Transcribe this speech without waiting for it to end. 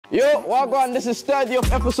Yo, Wagwan, this is Sturdier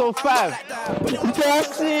of episode 5.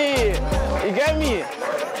 Thirsty! You get me?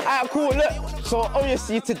 Alright, cool, look. So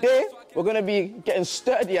obviously today, we're gonna be getting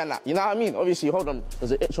sturdy and that. You know what I mean? Obviously, hold on.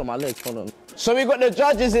 There's an itch on my leg, hold on. So we got the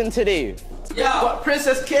judges in today. Yeah. Got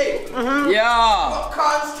Princess K. Yeah. Got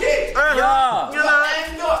Khan's K. Yeah.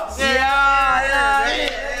 And nuts.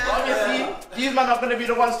 Yeah. Obviously, these men are gonna be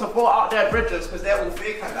the ones to vote out their bridges because they're all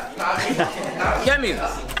fake and that. You know what I mean? Get me?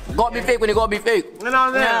 Gotta be fake when you gotta be fake. You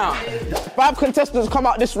know what I mean? 5 contestants come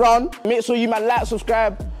out this round. Make sure you man like,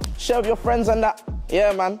 subscribe, share with your friends and that.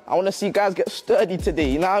 Yeah, man. I want to see guys get sturdy today.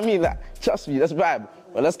 You know what I mean? Like, trust me, that's vibe.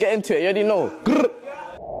 But let's get into it. You already know. Grr.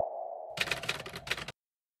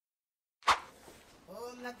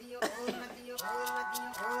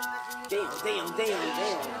 Damn.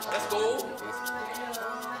 Let's go.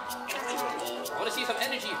 I want to see some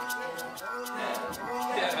energy.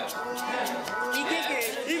 Yeah. He kick it.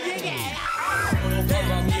 Come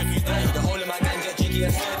around me if you dirty. The whole of my gang get jiggy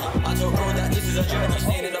and sturdy. I told bro that this is a journey.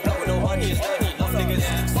 Staying in the block with no money is dirty. Love niggas,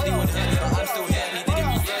 steady with early, but I'm still here. He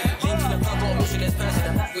didn't be dirty. Link to the plug, got a mission, there's person. The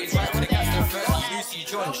back ways right with the gas, they're thirsty. Lucy,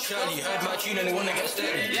 John, Shirley, heard my tune and they wanna get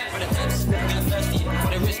sturdy. For the text, get thirsty. For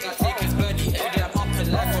the risk I take is birdie. Every day I'm up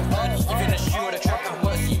and life from birdie. Even the shoe or the trap I'm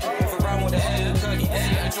worthy. Move around with the hair and curly. See a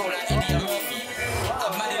draw like Eddie and Murphy.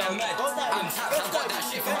 I'm mad in a mad. I'm tapped, I've got that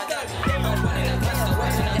shit for my dad. Bad man in a past, the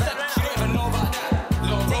worst in a dad. She don't even know about that.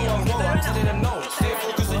 Low, I'm telling them no. Stay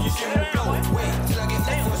focused and you see me blow. Wait till I get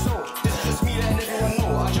back for a show. This is just me letting everyone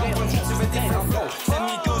know. I jump on tracks with a different flow. Send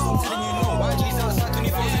me deals, I'm telling you no. YG's outside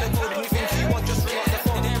 24 in the code. Anything you want, just ring up the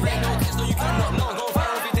phone. There ain't no text, no you cannot know. Go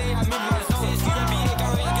viral every day, I'm in my zone. It's Skoobnba,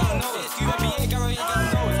 Garo, you gonna know. It's Skoobnba, Garo, you gonna know.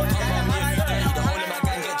 Come on me if you dirty. The whole of my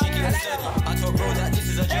gang get jiggy and sturdy. I told bro that this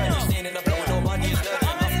is a journey. Staying in the block with no money is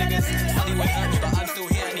dirty. Enough niggas, study won't hurt me, but I'm still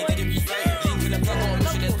here and he didn't be flirty. Link to the plug, got a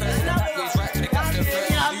mission, there's person. The back ways right to the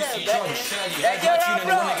gas, they're thirsty.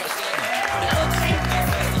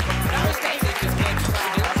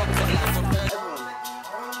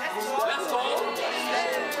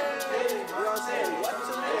 Lucy,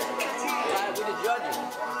 John, Shirley,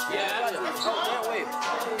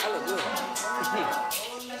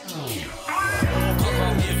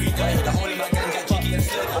 heard my tune and they wanna get sturdy. The whole of my gang get jiggy and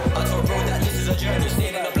sturdy. I told bro that this is a journey.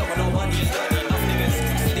 Staying in the block with no money is dirty. Enough niggas,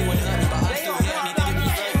 steady won't hurt me, but I'm still here and he didn't be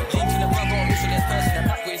flirty. Link to the plug, got a mission, there's person. The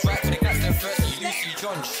back ways right to the gas, they're thirsty. Lucy,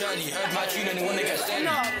 John, Shirley, heard my tune and they wanna get sturdy.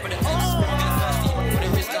 For the text, get thirsty. For the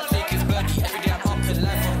risk I take is birdie. Every day I'm up and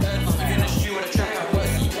life from early. Even the shoe or the track I'm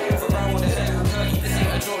worthy. Move around with the hair and curly. This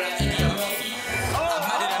ain't a draw like Eddie and Murphy. I'm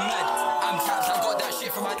mad in a mad. I'm tapped, I've got that shit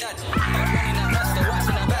from my dad. Bad man in that past, the wax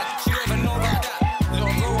in the back. She don't even know about that.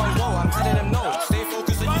 I'm telling them no. Stay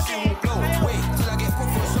focused and you see me blow. Wait till I get put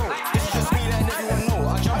for a show. This is just me letting everyone know.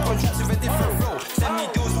 I jump on tracks with a different flow. Send me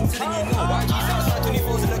deals, I'm telling you no. YG's outside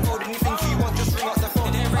 24's in the code. Anything you want, just ring up the phone.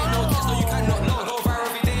 There ain't no text, no you cannot know. Go viral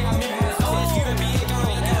every day, I'm in my zone. It's Skoobnba, Garo,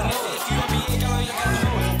 you gonna know. It's Skoobnba, Garo, you gonna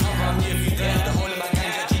know. Come around me if you dirty. The whole of my gang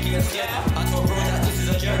get jiggy and sturdy. I told bro that this is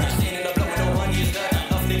a journey. Staying in the block with no money is dirty.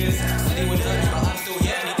 Enough niggas, steady won't hurt me, but I'm still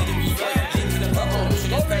here and he didn't be flirty. Link to the plug, got a mission,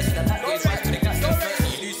 there's person. The back ways right to the gas, they're thirsty.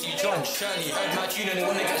 John, Shirley, heard my tune and they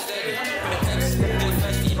wanna get sturdy. For the text, get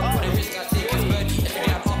thirsty. For the risk I take is birdie. Every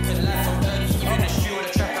day I'm up and life from early. Even the shoe or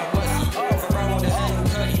the track I'm worthy. Move around with the hair and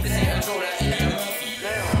curly. This ain't a draw like Eddie and Murphy.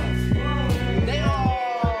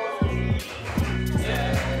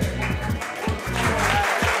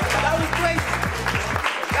 That was crazy.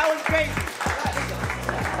 That was crazy.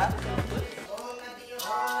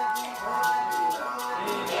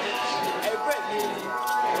 Hey, Britt.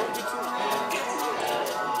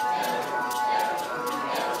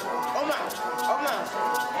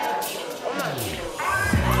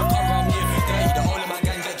 Come around me if you dirty. The whole of my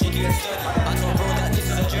gang get jiggy and sturdy. I told bro that this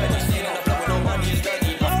is a journey. Staying in the block with no money is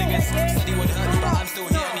dirty. Enough niggas, steady won't hurt me, but I'm still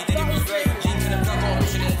here and he didn't be flirty. Link to the plug, got a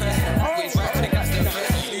mission, there's person. The back ways right to the gas, they're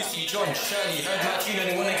thirsty. Lucy, John, Shirley, heard my tune and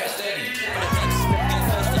they wanna get sturdy. For the text, get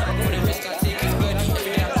thirsty. For the risk I take is birdie.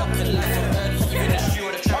 Every day I'm up and life from early. Even the shoe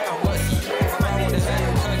or the track I'm worthy. Move around with the hair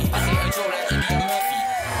and curly. This ain't a draw like Eddie and Murphy.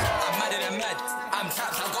 I'm mad in a mad. I'm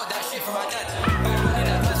tapped, I've got that shit from my dad. Bad man in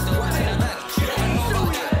that past, the wax in the back. She don't even know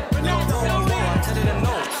about that. No, bro, I'm telling them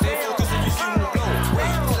no. Stay focused and you see me blow.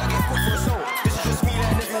 Wait till I get put for a show. This is just me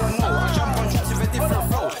letting everyone know. I jump on tracks with a different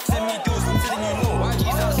flow. Send me deals, I'm telling you no.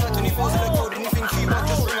 YG's outside 24's in the code. Anything you want,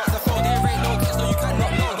 just ring up the phone. There ain't no text, no you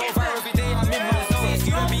cannot know. Go viral every day, I'm in my zone. It's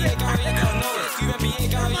Skoobnba, Garo, you gonna know. It's Skoobnba,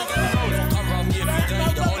 Garo, you gonna know. Come around me if you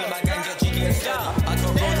dirty. The whole of my gang get jiggy and sturdy. I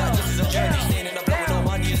told bro that this is a journey. Staying in the block with no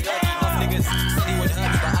money is dirty. Enough niggas, steady won't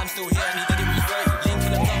hurt me, but I'm still here and he didn't be flirty. Link to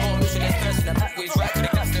the plug, got a mission, there's person. The back ways right to the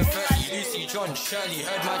gas, they're thirsty. Lucy, John, Shirley,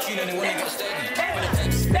 heard my tune and they wanna get sturdy. For the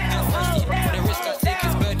text,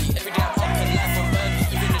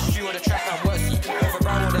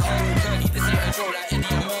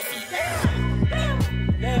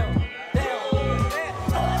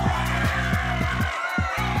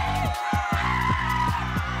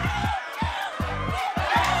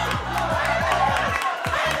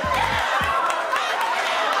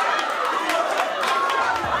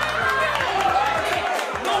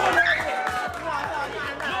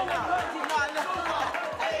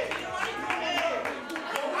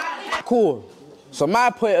 Alright, cool. So my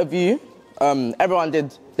point of view, everyone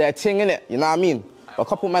did their thing, innit? You know what I mean? A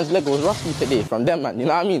couple man's leg was rusty today from them, man. You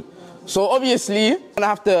know what I mean? So obviously, I'm gonna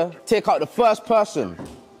have to take out the first person.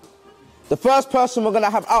 The first person we're gonna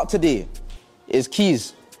have out today is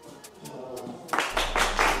Keys.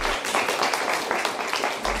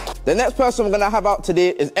 The next person we're gonna have out today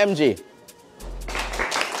is MJ.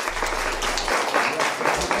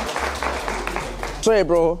 Sorry,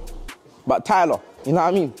 bro, but Tyler, you know what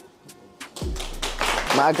I mean?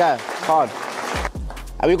 My guy, hard.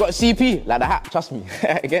 And we got CP, like the hat, trust me.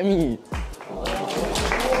 Get me?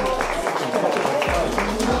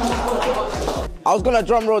 I was gonna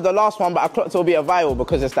drum roll the last one, but I clocked it'll be a viral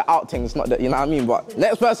because it's the out thing, it's not the, you know what I mean? But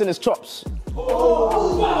next person is Chops.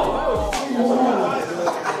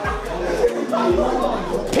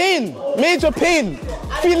 Pain, major pain.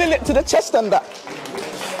 Feeling it to the chest and that.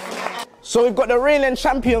 So we've got the reigning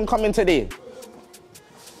champion coming today.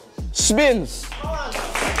 Spins.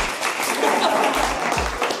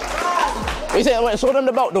 You say, wait, show them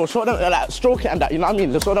the belt though, show them, like, stroke it and that, you know what I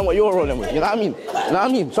mean? Just show them what you're rolling with, you know what I mean? You know what I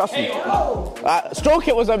mean? Trust me. Stroke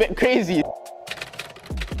it was a bit crazy. You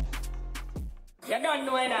don't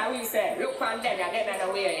know now, we say, look on them, you're getting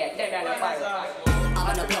away yet, then on the fire. I'm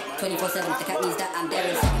on the block 24/7, the cat means that I'm there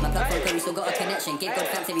in second. My blood flow curry, still got a connection. Give God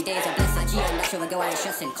thanks every day is a blessing. G and dash over, go out and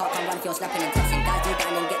stressing. Can't come run if you're slapping and texting. Guys do that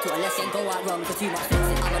and then get to a lesson. Go out wrong for too much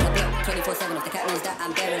flexing. I'm on the block 24/7, the cat means that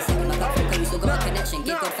I'm there in second. My blood flow curry, still got a connection.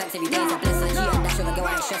 Give God thanks every day is a blessing. G and dash over, go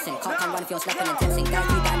out and stressing. Can't come run if you're slapping and texting. Guys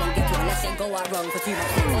do that and then get to a lesson. Go out wrong for too much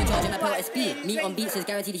flexing. Bonjour in my pellet speed. Meat on beats is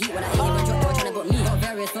guaranteed heat. When I hit him and drop, they're trying to book me. Got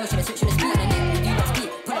various versions, should have switched to the speed. And then we do not speak.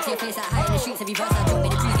 Pull up to your face out high in the streets. Every verse I drop, in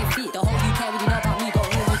the trees give feet. The whole UK really know about me. Got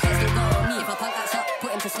real cares, they go on me. If I punk acts up,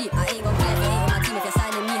 put him to sleep. I ain't gon' play if it ain't on my team. If you're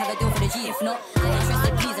signing me, have a deal for the G. If not, I ain't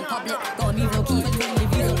interested, please, in public. Gotta move low key. 20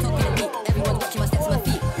 reviews, I'm talking a week. Everyone's watching my steps on my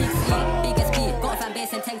feet. Big C, biggest P. Got a fan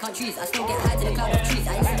base in 10 countries. I still get high to the cloud of trees.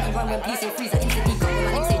 I instantly run when police say freeze. I instantly come when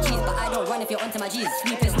my name say cheese. But I don't run if you're onto my G's.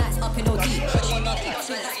 Sleepers nights up in OT.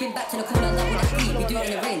 Spin back to the corner, double that speed. We do it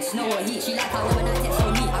in the rain, snow or heat. She like how when I text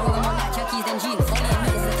on me. I roll more like Chucky's than jeans. Only a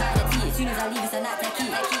minute is the time to tea. As soon as I leave, it's a night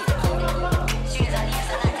techie.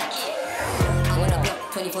 I'm on a block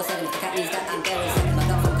 24/7. If the cat needs that, I'm there in second. My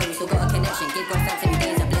love from Curry, still got a connection. Give God thanks every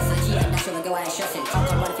day is a blessing. G and dash over, go out and stressing. Can't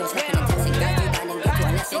come run if you're snapping and texting. Guys do that and then get to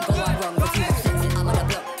a lesson. Go out wrong, with too much flexing. I'm on a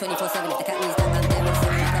block 24/7. If the cat needs that, I'm there in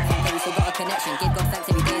second. My love from Curry, still got a connection. Give God thanks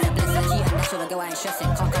every day is a blessing. G and dash over, go out and stressing.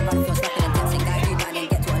 Can't come run if you're snapping and texting. Guys do that and then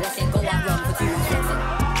get to a lesson. Go out wrong, with too much flexing.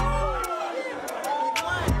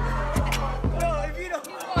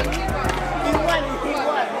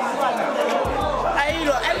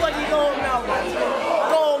 Everybody go home now, man.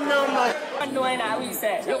 Go home now, man. You don't know now, we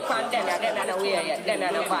say, look on them, you're getting away yet, then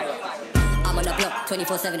on the fire. I'm on the block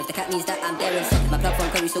 24/7. If the cat needs that, I'm there in second. My blood from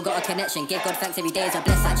Curry, still got a connection. Give God thanks every day is a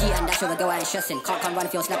blessing. G and dash over, go out and stressing. Can't come run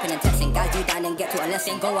if you're slapping and texting. Guys do that and then get to a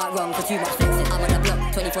lesson. Go out wrong for too much flexing. I'm on the block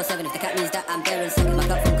 24/7. If the cat needs that, I'm there in second. My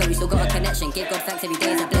blood from Curry, still got a connection. Give God thanks every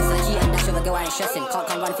day is a blessing. G and dash over, go out and stressing. Can't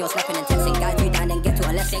come run if you're slapping and texting. Guys do that and then get to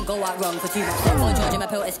a lesson. Go out wrong for too much flexing. Bonjour in my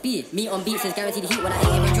pellet speed. Meat on beats is guaranteed heat. When I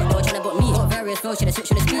hit him and drop, they're trying to book me. Got various flows, should have switched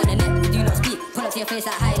to the speed. And then we do not speak. Pull up to your face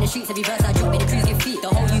out high in the streets. Every verse I drop, in the trees give feet. The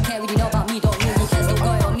whole UK really know about me. Don't really care, still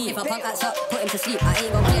got it on me. If I punk acts up, put him to sleep. I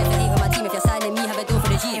ain't gon' play if it ain't with my team. If you're signing me, have a deal for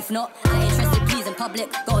the G. If not, I ain't interested, please, in public.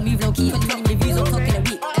 Gotta move low key. 20 reviews, I'm talking a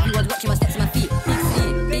week. Everyone's watching my steps on my feet. Big C,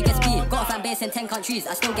 biggest P. Got a fan base in 10 countries.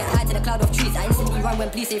 I still get high to the cloud of trees. I instantly run when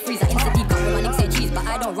police say freeze. I instantly come when my name say cheese. But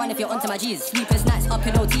I don't run if you're onto my G's. Sleepers nights up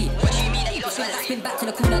in OT. What do you mean that you spin back to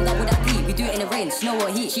the corner, double that P. We do it in the rain, snow or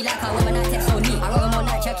heat. She like how when my night text so neat. I roll more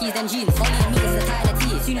like Chucky's than jeans. Only a minute is the time to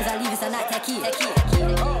tea. As soon as I leave, it's a night techie. As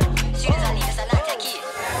soon as I leave, it's a night techie.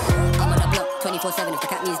 24/7. If the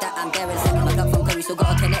cat needs that, I'm there in second. My blood from Curry, still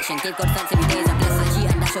got a connection. Give God thanks every day is a blessing. G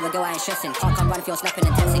and dash over, go out and stressing. Can't come run if you're snapping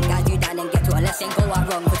and texting. Guys do that and then get to a lesson. Go out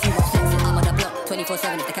wrong for too much flexing. I'm on the block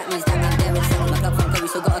 24/7. If the cat needs that, I'm there in second. My blood from Curry,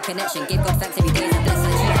 still got a connection. Give God thanks every day is a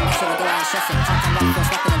blessing. G and dash over, go out and stressing. Can't come run if you're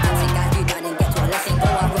snapping and texting. Guys do that and then get to a lesson. Go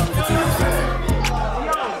out wrong for too much flexing.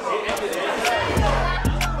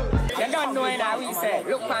 You don't know now, we say,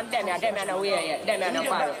 look on them, you're getting away yet, then on the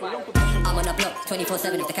fire. I'm on the block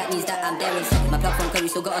 24/7. If the cat needs that, I'm there in second. My blood from Curry,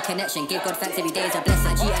 still got a connection. Give God thanks every day is a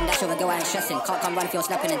blessing. G and dash over, go out and stressing. Can't come run if you're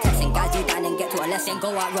snapping and texting. Guys do that and then get to a lesson.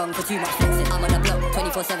 Go out wrong for too much flexing. I'm on the block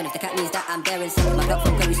 24/7. If the cat needs that, I'm there in second. My blood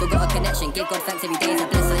from Curry, still got a connection. Give God thanks every day is a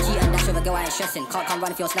blessing. G and dash over, go out and stressing. Can't come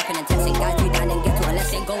run if you're snapping and texting. Guys do that and then get to a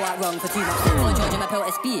lesson. Go out wrong for too much flexing. Bonjour in my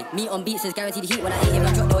pellet speed. Meat on beats is guaranteed heat. When I hit him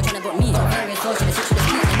and drop, they're trying to book me. Got various flows, should have switched to the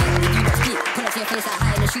speed. And then we do not speak. Pull up to your face out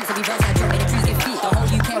high in the streets. Every verse I drop, in the trees give feet. The whole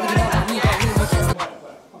UK really know about me. Don't really care.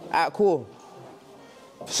 Alright, cool.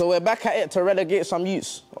 So we're back at it to relegate some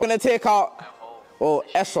youths. We're gonna take out,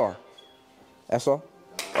 Essa. Issa,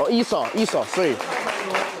 sorry.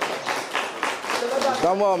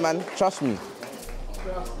 Done well, man, trust me.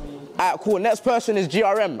 Alright, cool, next person is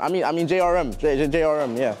GRM. I mean JRM,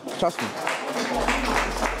 JRM, yeah, trust me.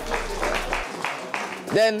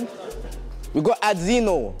 Then, we got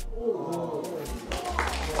Adzino.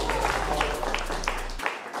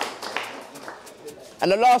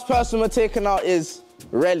 And the last person we're taking out is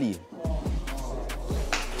Relly.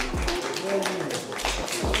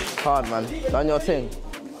 Hard, man. Done your thing.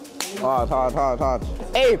 Hard.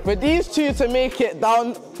 Hey, for these two to make it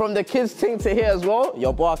down from the kids' thing to here as well,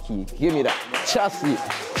 you're barky. Give me that. Trust me.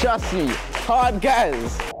 Hard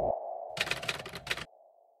guys.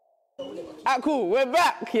 Alright, cool. We're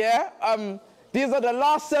back, yeah? These are the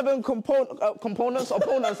last 7 opponents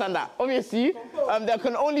and that. Obviously, there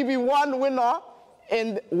can only be one winner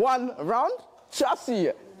in one round.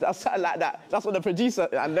 Chassis. That's something like that. That's what the producer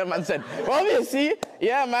and them man said. But obviously,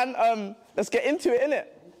 yeah, man, let's get into it, innit?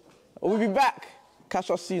 We'll be back. Catch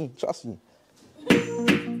us soon. Trust me.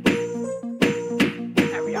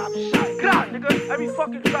 Every option. God, nigga. Every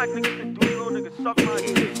fucking track, nigga. Dudeylo, nigga. Suck my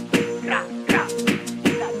dick.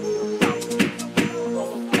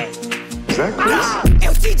 Is that Chris?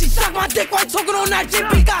 LTG suck my dick while talking on that shit.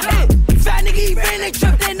 We got hit. Fat nigga, he ran, they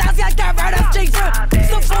tripped. Then Nazi, I got right off J-Drip.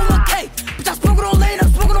 Still phone on K. But I spoke it on lane, I'm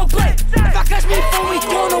smoking on play. If I catch me phone, we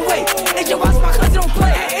going away. And you watch my cousin don't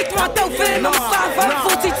play. Hey, it's my dope fan. I'm a slide for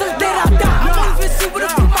 14 till the day I die. I'm only been see with a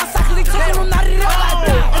few my cycle. They talking on not it all like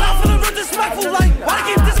that. And I'm feeling real disrespectful like, why I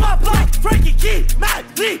keep this my block? Frankie, Key, Matt,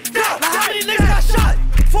 Lee, Down. Now how many niggas got shot?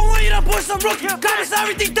 For one, you done boy some rookie. Promise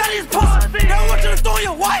everything that is possible. Now I want you to throw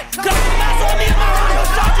your wife. Cause the mask on me is my radio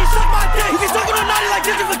shot. She suck my dick. You be talking on 90 like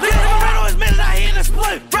this, you forget. Nigga ran on his man and I hit in a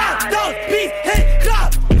split. Round, down, beat, hit, clap.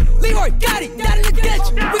 Leroy, got it, in the ditch.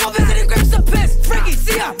 We gon' visit and grab some piss. Frankie,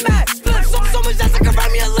 see ya, Matt, split. So much that I can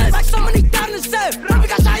write me a list. Like so many down in the set. Rabbi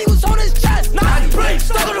got shot, he was on his chest. Nah, he break,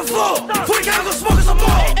 stuck on the floor. 40 count, go smoking some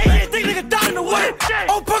more. Hey, think nigga down in the whip.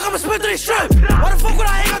 Oh, perk, I'ma split through these strip. Why the fuck would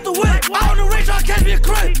I hang out the whip? Out on the range, I'll catch me a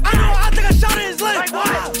crib. I think I shot in his leg.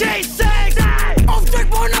 J6. Off drink,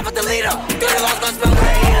 born up at the leader. Good lost, gonna spell with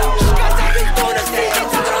a heater. She got that bitch throwing the seat. They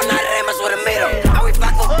talking all night, they mess with a meter. How we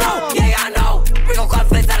back for bro? Yeah, I know. We gon' call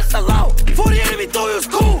place that it's so low. 40 enemy thought it was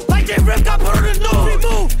cool. Like J Rip got put on the news.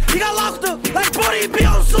 Remove. He got locked up. Like body, he be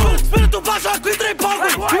on soon. Spin it through box, I quit they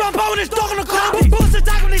pokey. We gon' power this dog on the car. Bullets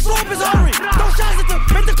attack when they slow up his hurry. Don't shots at them,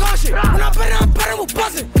 make the car shit. When I'm better, we'll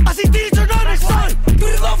bust it. I see these turn on their son. Do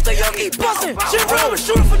the love the young, he bustin'. Shit real, we're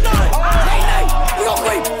shooting for nothing. Hey, we gon'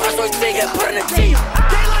 creep. First one thing, get put in the teeth.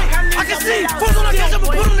 Daylight, I can see. First one I catch up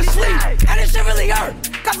and put him to sleep. And this shit really hurt.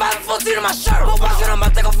 Got 5 and 14 in my shirt. Go box in my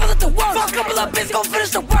mouth, they gon' fill it to work. Fuck couple of bits, gon'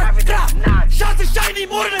 finish the work. Shots and shiny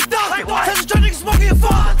more than a dog. Test trying niggas smoking your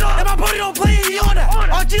phone. And my buddy don't play, he on that.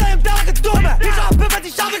 RG lay him down like a doormat. He try to pimp at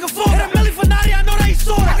these shots like a phone. Hit a milli for 90, I know that he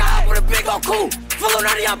saw that. I got up with a big old cool. Full of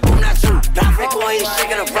 90, I'm boom, that's true. Not fake boy, he's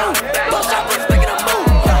shaking a room. Both shot bricks making a move.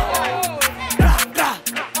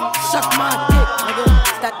 Suck my dick, nigga.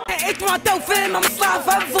 It's my dope fan, I'ma slide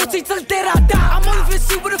 5 and 14 till the day I die. I'm only been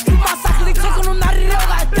see with a few my cycle. They talking on 90, they all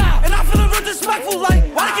like that. And I'm feeling real disrespectful like,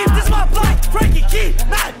 why I keep this my block? Frankie, Key,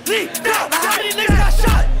 Matt, Lee, Down. Now how many niggas got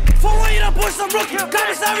shot? For one, you done boy some rookie.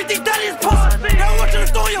 Promise everything that is possible. Now I want you to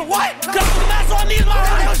throw your wife. Cause the mask on me is my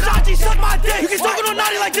radio shot. She suck my dick. You keep talking on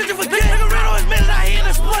 90 like this, you forget. Nigga ran on his man and I hit in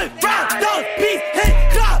a split. Round, down, beat, hit,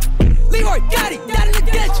 clap. Leroy, got it, in the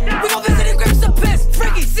ditch. We gon' visit and grab some piss.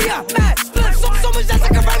 Frankie, see ya, Matt, split. So much that I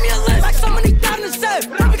can write me a list. Like so many down in the set.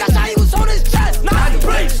 Rabbi got shot, he was on his chest. Nah, he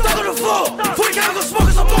break, stuck on the floor. 40 count, go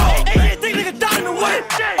smoking some more. Hey, think nigga down in the whip.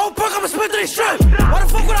 Oh, perk, I'ma split through these strip. Why the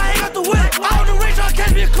fuck would I hang out the whip? Out on the range, I'll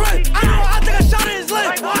catch me a crib. I think I shot in his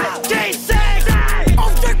leg. J6.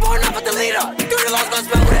 Off drink, born up at the leader. Dude, lost, gonna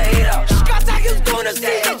spell with a heater. She got that, he was doing the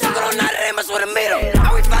seat. They talking all night, they mess with a meter.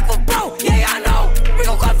 How we back for bro? Yeah, I know. We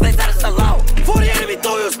gon' call place that it's so low. 40 enemy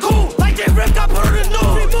thought it was cool. Like J Rip got put on the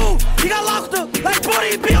news. Remove. He got locked up. Like body,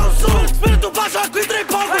 he be on soon. Spin it through box, I quit they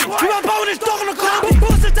pokey. We gon' power this dog on the car.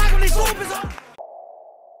 Bullets attack when they slow up his hurry.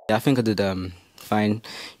 Yeah, I think I did fine,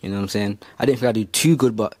 you know what I'm saying? I didn't think I did too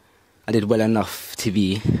good, but I did well enough to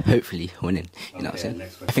be, hopefully, winning, you know what I'm saying?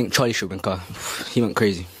 I think Charlie should win car. He went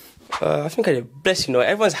crazy. I think I did best, you know.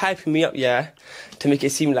 Everyone's hyping me up, yeah, to make it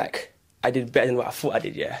seem like I did better than what I thought I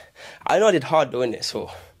did, yeah. I know I did hard though, innit,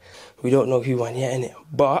 so we don't know who won yet, innit?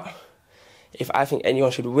 But if I think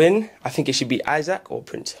anyone should win, I think it should be Isaac or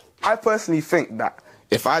Prince. I personally think that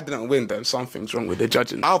if I didn't win, then something's wrong with the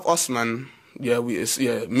judging. Out of us, man, yeah, me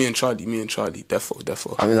and Charlie,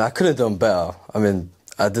 defo. I mean, I could have done better. I mean,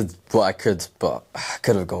 I did what I could, but I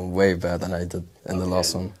could have gone way better than I did in the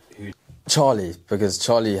last one. Charlie, because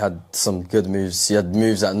Charlie had some good moves. He had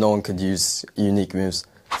moves that no one could use, unique moves.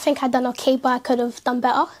 I think I'd done okay, but I could have done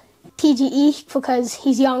better. TGE, because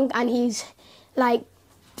he's young and he's, like,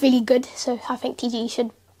 really good, so I think TGE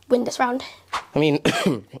should win this round. I mean,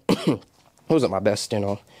 it wasn't my best, you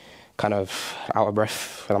know, kind of out of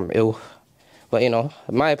breath when I'm ill. But, you know,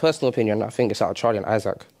 my personal opinion, I think it's out of Charlie and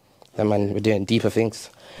Isaac. Them man, we're doing deeper things.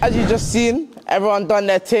 As you just seen, everyone done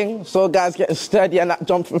their thing. So guys getting sturdy and that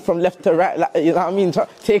jumping from left to right, like, you know what I mean?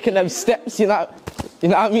 Taking them steps, you know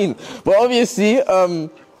what I mean? But obviously,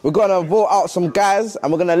 we're gonna vote out some guys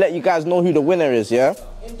and we're gonna let you guys know who the winner is, yeah?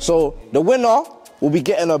 So the winner will be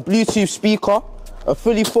getting a Bluetooth speaker, a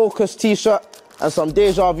fully focused t-shirt, and some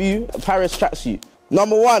Deja Vu Paris tracksuit.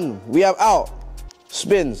 Number 1, we have out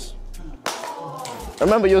Spins.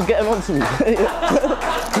 Remember, you was getting on to me.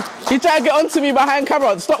 He tried to get on to me behind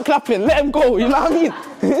camera. Stop clapping, let him go, you know what I mean?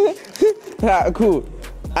 Right, cool.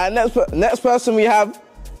 And next person we have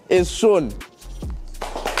is Sean.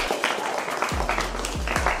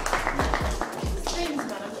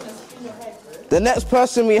 The next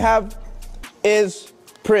person we have is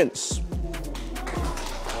Prince.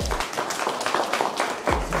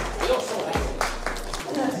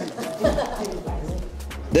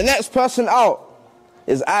 The next person out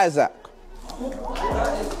is Isaac.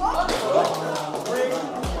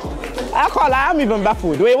 I can't lie, I'm even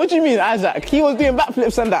baffled. Wait, what do you mean, Isaac? He was doing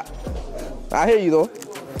backflips and that. I hear you though.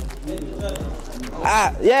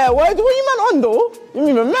 Yeah, what you man on though? You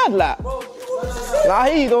even mad like? Nah, I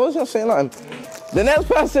hear you though, I was not saying nothing. The next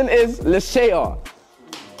person is Lashea.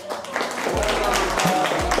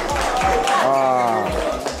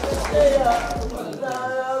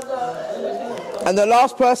 And the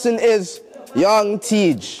last person is Young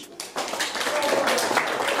Tej.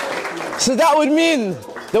 So that would mean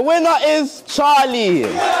the winner is Charlie.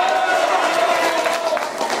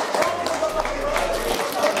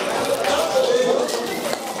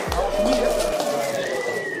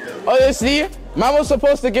 Honestly, man was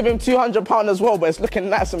supposed to give him £200 as well, but it's looking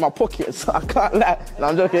nice in my pocket, so I can't lie. No,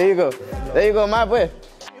 I'm joking, here you go. There you go, my boy.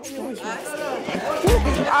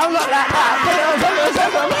 I'm not like that.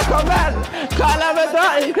 Come on, can't have a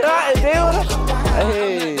dirty,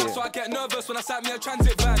 hey. So I get nervous when I sat me a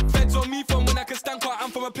transit van. Feds on me from when I can stand quiet.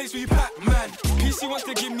 I'm from a place where you Pacman. PC wants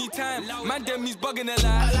to give me time. Man, them he's bugging a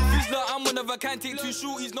lie. Fizzler, I'm one of a kind. Take too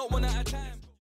short, he's not one at a time.